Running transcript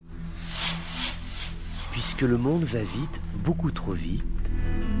Puisque le monde va vite, beaucoup trop vite,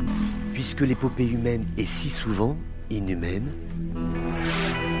 puisque l'épopée humaine est si souvent inhumaine,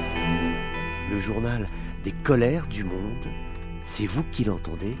 le journal des colères du monde, c'est vous qui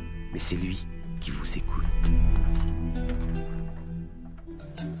l'entendez, mais c'est lui qui vous écoute.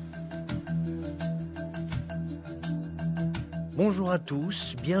 Bonjour à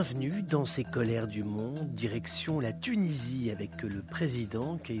tous, bienvenue dans ces colères du monde, direction la Tunisie avec le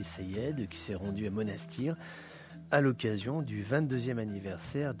président Kais Saied qui s'est rendu à Monastir à l'occasion du 22e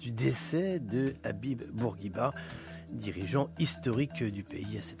anniversaire du décès de Habib Bourguiba, dirigeant historique du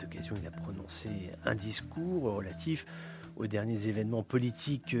pays. À cette occasion, il a prononcé un discours relatif aux derniers événements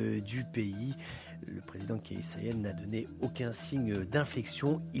politiques du pays. Le président Kais Saied n'a donné aucun signe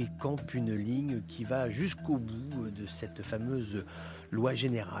d'inflexion. Il campe une ligne qui va jusqu'au bout de cette fameuse loi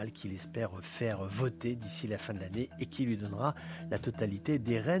générale qu'il espère faire voter d'ici la fin de l'année et qui lui donnera la totalité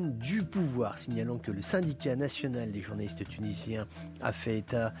des rênes du pouvoir. Signalant que le syndicat national des journalistes tunisiens a fait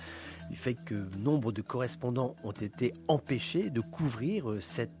état du fait que nombre de correspondants ont été empêchés de couvrir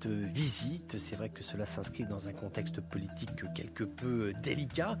cette visite. C'est vrai que cela s'inscrit dans un contexte politique quelque peu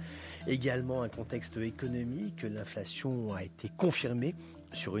délicat, également un contexte économique. L'inflation a été confirmée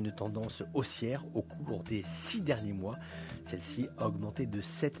sur une tendance haussière au cours des 6 derniers mois. Celle-ci a augmenté de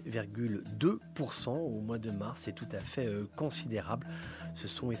 7,2% au mois de mars. C'est tout à fait considérable. Ce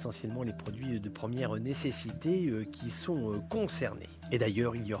sont essentiellement les produits de première nécessité qui sont concernés. Et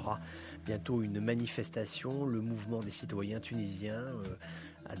d'ailleurs, il y aura bientôt une manifestation. Le mouvement des citoyens tunisiens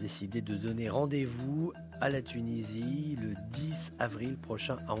a décidé de donner rendez-vous à la Tunisie le 10 avril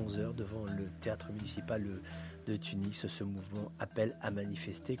prochain à 11h devant le théâtre municipal de Tunis. Ce mouvement appelle à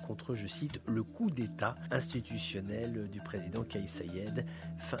manifester contre, je cite, le coup d'État institutionnel du président Kais Saied.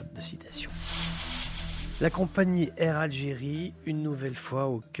 Fin de citation. La compagnie Air Algérie, une nouvelle fois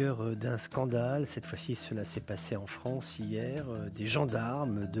au cœur d'un scandale. Cette fois-ci, cela s'est passé en France hier. Des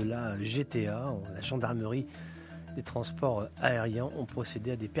gendarmes de la GTA, la gendarmerie des transports aériens, ont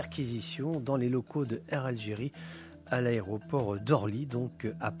procédé à des perquisitions dans les locaux de Air Algérie à l'aéroport d'Orly, donc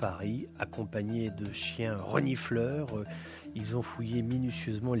à Paris, accompagnés de chiens renifleurs. Ils ont fouillé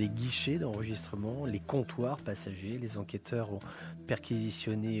minutieusement les guichets d'enregistrement, les comptoirs passagers. Les enquêteurs ont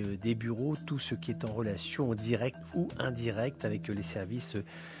perquisitionné des bureaux, tout ce qui est en relation directe ou indirecte avec les services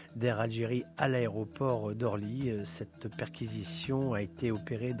d'Air Algérie à l'aéroport d'Orly. Cette perquisition a été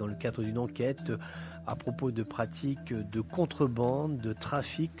opérée dans le cadre d'une enquête à propos de pratiques de contrebande, de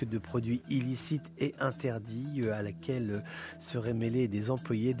trafic de produits illicites et interdits à laquelle seraient mêlés des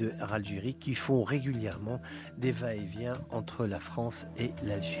employés de Air Algérie qui font régulièrement des va-et-vient entre la France et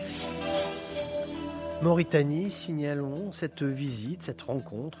l'Algérie. Mauritanie, signalons cette visite, cette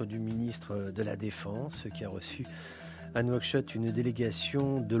rencontre du ministre de la Défense qui a reçu à Nouakchott une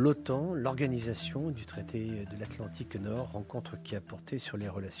délégation de l'OTAN, l'organisation du traité de l'Atlantique Nord, rencontre qui a porté sur les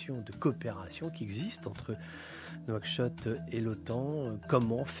relations de coopération qui existent entre Nouakchott et l'OTAN.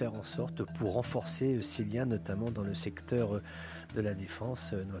 Comment faire en sorte pour renforcer ces liens, notamment dans le secteur de la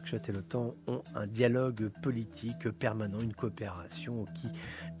défense. Nouakchott et l'OTAN ont un dialogue politique permanent, une coopération qui,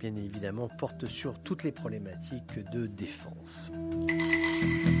 bien évidemment, porte sur toutes les problématiques de défense.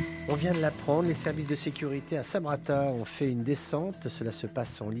 On vient de l'apprendre, les services de sécurité à Sabratha ont fait une descente. Cela se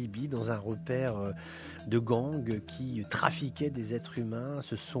passe en Libye, dans un repère de gangs qui trafiquaient des êtres humains.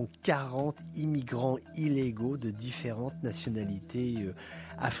 Ce sont 40 immigrants illégaux de différentes nationalités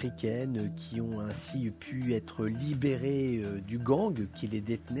africaines qui ont ainsi pu être libérés du gang qui les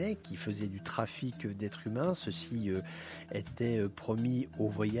détenait, qui faisait du trafic d'êtres humains. Ceci était promis au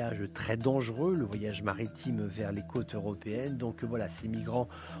voyage très dangereux, le voyage maritime vers les côtes européennes. Donc voilà, ces migrants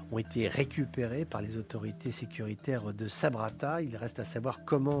ont été récupérés par les autorités sécuritaires de Sabratha. Il reste à savoir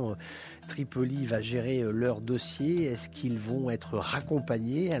comment Tripoli va gérer leur dossier. Est-ce qu'ils vont être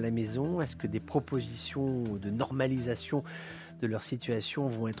raccompagnés à la maison? Est-ce que des propositions de normalisation de leur situation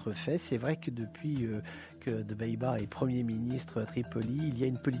vont être faites? C'est vrai que depuis que Dbeibah est Premier ministre à Tripoli, il y a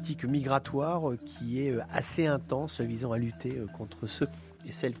une politique migratoire qui est assez intense visant à lutter contre ceux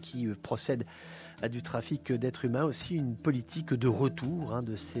et celles qui procèdent à du trafic d'êtres humains, aussi une politique de retour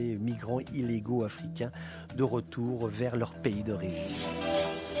de ces migrants illégaux africains, de retour vers leur pays d'origine.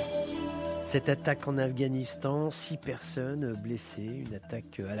 Cette attaque en Afghanistan, 6 personnes blessées, une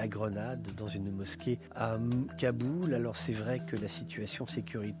attaque à la grenade dans une mosquée à Kaboul. Alors c'est vrai que la situation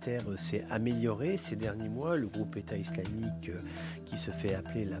sécuritaire s'est améliorée ces derniers mois. Le groupe État islamique qui se fait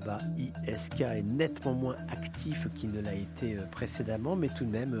appeler là-bas ISK, est nettement moins actif qu'il ne l'a été précédemment, mais tout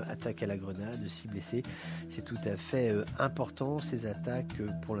de même, attaque à la grenade, 6 blessés, c'est tout à fait important. Ces attaques,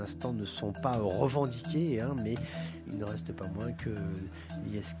 pour l'instant, ne sont pas revendiquées, mais il ne reste pas moins que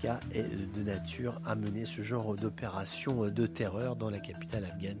l'ISK est de nature à mener ce genre d'opération de terreur dans la capitale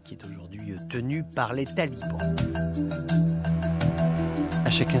afghane qui est aujourd'hui tenue par les talibans. À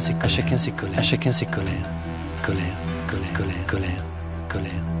chacun ses colères, à chacun ses colères. Colère, colère, colère, colère,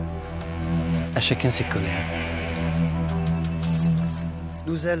 colère. À chacun ses colères.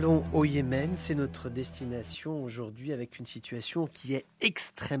 Nous allons au Yémen, c'est notre destination aujourd'hui avec une situation qui est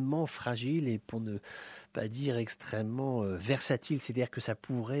extrêmement fragile et pour ne pas dire extrêmement versatile, c'est-à-dire que ça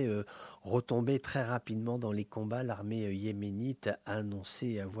pourrait retomber très rapidement dans les combats. L'armée yéménite a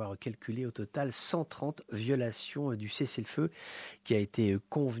annoncé avoir calculé au total 130 violations du cessez-le-feu qui a été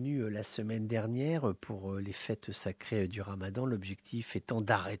convenu la semaine dernière pour les fêtes sacrées du Ramadan. L'objectif étant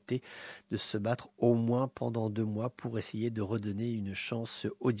d'arrêter de se battre au moins pendant 2 mois pour essayer de redonner une chance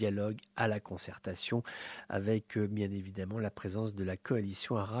au dialogue, à la concertation, avec bien évidemment la présence de la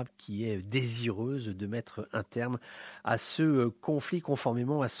coalition arabe qui est désireuse de mettre un terme à ce conflit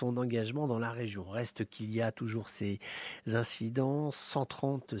conformément à son engagement dans la région. Reste qu'il y a toujours ces incidents.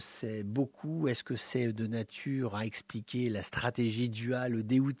 130, c'est beaucoup. Est-ce que c'est de nature à expliquer la stratégie duale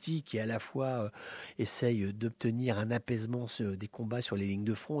des Houthis qui à la fois essayent d'obtenir un apaisement des combats sur les lignes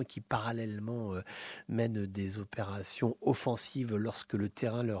de front et qui parallèlement mènent des opérations offensives lorsque le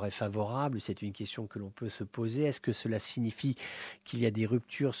terrain leur est favorable? C'est une question que l'on peut se poser. Est-ce que cela signifie qu'il y a des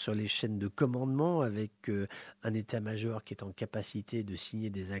ruptures sur les chaînes de commandement avec un état-major qui est en capacité de signer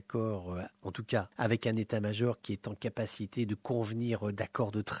des accords, en tout cas avec un état-major qui est en capacité de convenir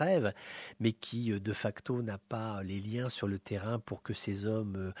d'accords de trêve, mais qui de facto n'a pas les liens sur le terrain pour que ces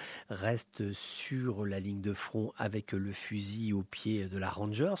hommes restent sur la ligne de front avec le fusil au pied de la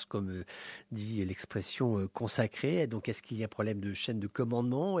Rangers, comme dit l'expression consacrée. Donc est-ce qu'il y a un problème de chaîne de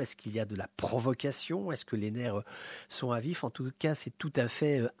commandement? Est-ce qu'il y a de la provocation? Est-ce que les nerfs sont à vif? En tout cas, c'est tout à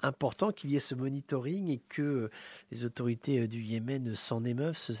fait important qu'il y ait ce monitoring et que les autorités du Yémen s'en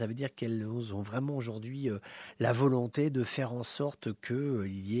émeuvent. Ça veut dire qu'elles ont vraiment aujourd'hui la volonté de faire en sorte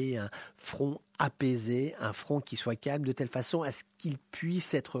qu'il y ait un front apaisé, un front qui soit calme, de telle façon à ce qu'il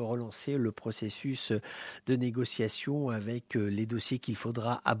puisse être relancé le processus de négociation avec les dossiers qu'il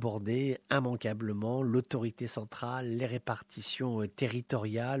faudra aborder immanquablement, l'autorité centrale, les répartitions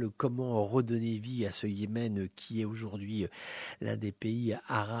territoriales, comment redonner vie à ce Yémen qui est aujourd'hui l'un des pays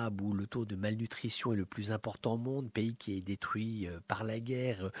arabes où le taux de malnutrition est le plus important au monde, pays qui est détruit par la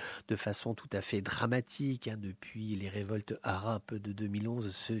guerre de façon tout à fait dramatique. Depuis les révoltes arabes de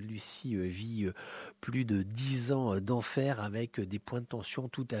 2011, celui-ci vit plus de 10 ans d'enfer avec des points de tension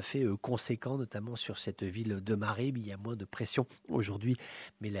tout à fait conséquents, notamment sur cette ville de Marib. Il y a moins de pression aujourd'hui,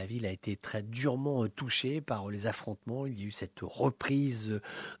 mais la ville a été très durement touchée par les affrontements. Il y a eu cette reprise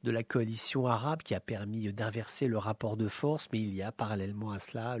de la coalition arabe qui a permis d'inverser le rapport de force, mais il y a parallèlement à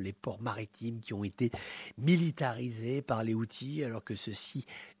cela les ports maritimes qui ont été militarisés par les Houthis, alors que ceux-ci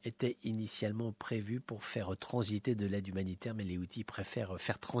était initialement prévu pour faire transiter de l'aide humanitaire, mais les Houthis préfèrent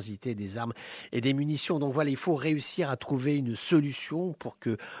faire transiter des armes et des munitions. Donc voilà, il faut réussir à trouver une solution pour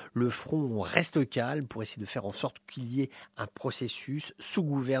que le front reste calme, pour essayer de faire en sorte qu'il y ait un processus sous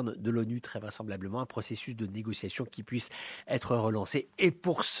gouverne de l'ONU, très vraisemblablement, un processus de négociation qui puisse être relancé. Et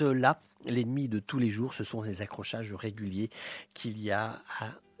pour cela, l'ennemi de tous les jours, ce sont ces accrochages réguliers qu'il y a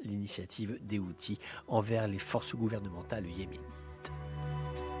à l'initiative des Houthis envers les forces gouvernementales yéménites.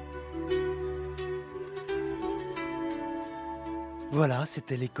 Voilà,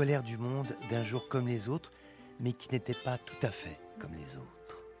 c'était les colères du monde d'un jour comme les autres, mais qui n'étaient pas tout à fait comme les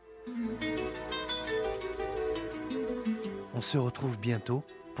autres. On se retrouve bientôt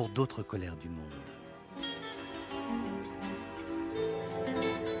pour d'autres colères du monde.